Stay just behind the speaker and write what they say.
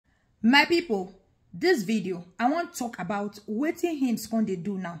My people, this video I want to talk about wetin him's going to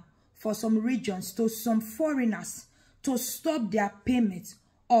do now for some regions to some foreigners to stop their payment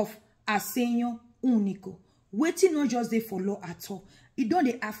of assegno unico. Wetin not just they follow at all. It don't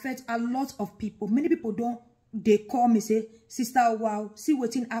they affect a lot of people. Many people don't they call me say, sister, wow, see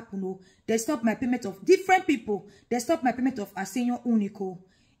wetin happen. Oh, they stop my payment of different people. They stop my payment of assegno unico.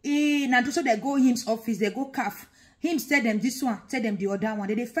 And so they go him's office, they go CAF. Him tell them this one, tell them the other one.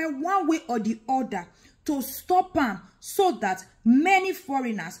 They find one way or the other to stop them so that many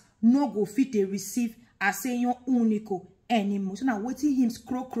foreigners no go fit they receive assegno unico anymore. So now waiting him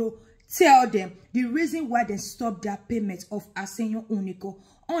crow tell them the reason why they stop their payment of assegno unico.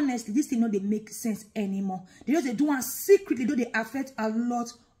 Honestly, this thing no they make sense anymore. They just they do one secretly, though they affect a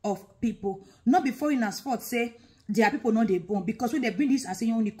lot of people. Not before in a spot say there are people not they born, because when they bring this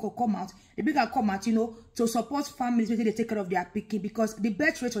assegno unico come out, they bring come out, you know, to support families when they take care of their picking, because the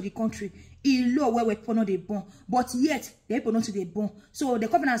birth rate of the country is low where people not they born, but yet the people not they born. So the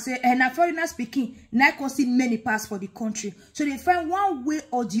government say, and now foreigners speaking, now costing many pass for the country. So they find one way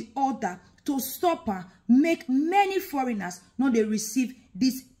or the other to stop her, make many foreigners not they receive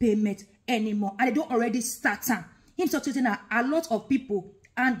this payment anymore, and they don't already start them. Him saying that a lot of people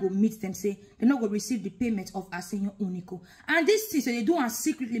and go meet them, say they're not going to receive the payment of assegno unico. And this thing, so they do and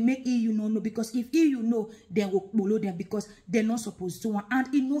secretly make EU know, because if EU know, they will follow them, because they're not supposed to.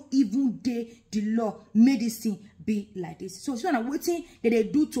 And it not even the law made this thing be like this. So it's not waiting that they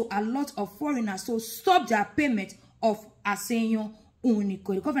do to a lot of foreigners to stop their payment of assegno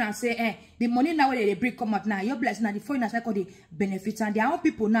unico. The government say, the money now where they bring come out now, your blessing now the foreigners like all the benefits, and their own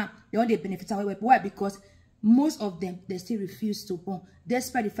people now they all the benefits away. Why? Because most of them, they still refuse to born.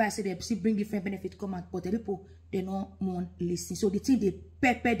 Despite the fact that they still bring different benefits come out, but the people, they don't want listen. So the thing, they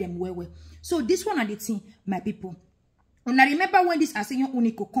pepper them well. So this one are the thing, my people. And I remember when this assegno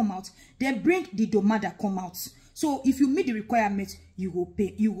unico come out, they bring the domada come out. So if you meet the requirement, you go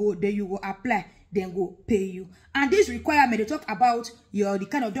pay. You go apply, then go pay you. And this requirement, they talk about the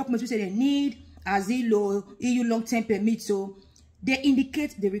kind of documents we say they need, asilo, EU long-term permit. So they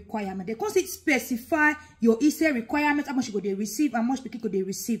indicate the requirement. They can't specify your ESA requirement, how much you go they receive, how much people they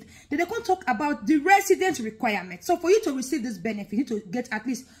receive. Then they can't talk about the resident requirement. So for you to receive this benefit, you need to get at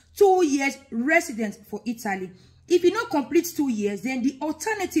least 2 years residence for Italy. If you not complete 2 years, then the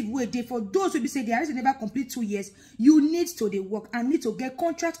alternative way they for those who be say they are never complete 2 years, you need to they work and need to get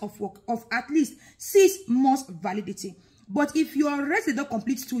contract of work of at least 6 months validity. But if your resident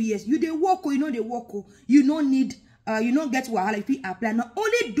complete 2 years, you they work or you know they work or you don't need. You don't get wahala if you apply. Not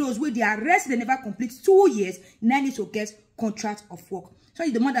only those where they are arrested, they never complete 2 years, now need to get contract of work. So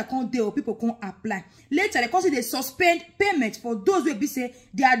the man that can't do or people can't apply. Later, they consider they suspend payment for those who be say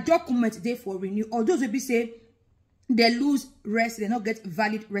their documents they for renew, or those who be say they lose residence, they not get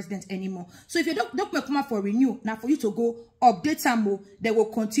valid residence anymore. So if your document come out for renew, now for you to go update some more, they will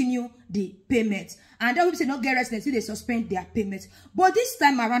continue the payment. And that will say not get residence, they suspend their payment. But this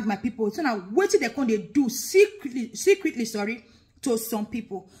time around, my people, so now what they can they do secretly, sorry, to some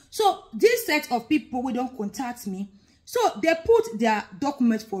people. So this set of people will don't contact me. So they put their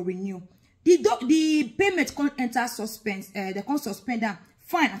documents for renew. The payment can't enter suspense. They can't suspend them.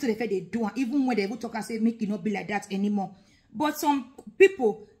 Fine, until they do, and even when they will talk and say make it not be like that anymore. But some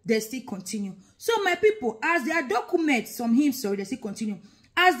people they still continue. So my people, as their documents, some hymns, sorry, they still continue.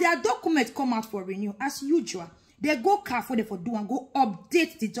 As their documents come out for renew, as usual, they go careful they for do and go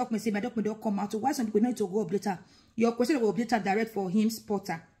update the document. Say my document don't come out. So why some people need to go update her? Your question will update her direct for hymns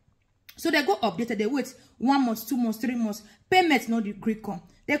portal. So they go update, they wait 1 month, 2 months, 3 months. Payments not the Greek come.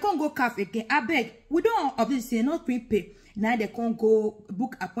 They can't go careful again. I beg, we don't update, say not prepay. Now they can't go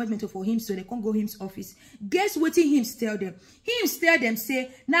book appointment for him, so they can't go him's office. Guess what him tell them? Him tell them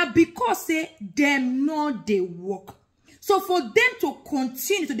say now because say them know they work. So for them to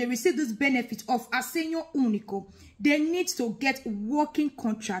continue to receive this benefit of assegno unico, they need to get working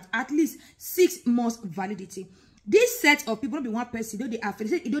contract at least 6 months validity. This set of people don't be one person, they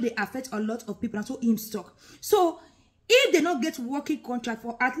affect a lot of people, and so him stuck. So if they not get working contract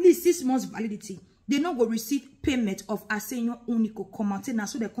for at least 6 months validity, they not go receive payment of assegno unico come out now,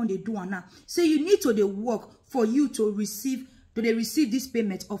 so they can't they do now. So you need to work for you to receive this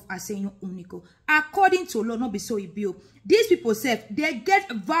payment of assegno unico. According to law, not be so it bill. These people say they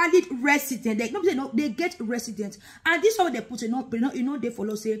get valid resident. They get resident, and this one they put they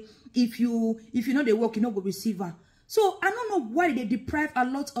follow say if you know they work, you know go receive her. So I don't know why they deprive a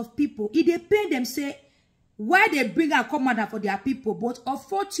lot of people. If they pay them say why they bring a commander for their people, but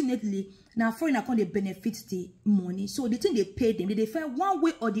unfortunately now foreign account they benefit the money. So the thing they pay them, they find one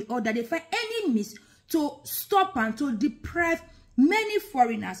way or the other, they find any means to stop and to deprive many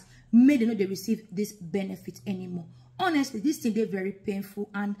foreigners, make them know they receive this benefit anymore. Honestly, this thing they very painful,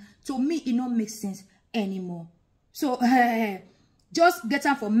 and to me it don't make sense anymore. So just get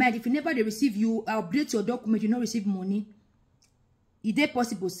them for mad. If you never they receive, you update your document, you don't receive money. Is it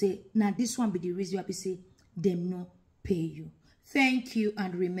possible say now this one be the reason why say them no pay you? Thank you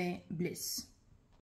and remain blessed.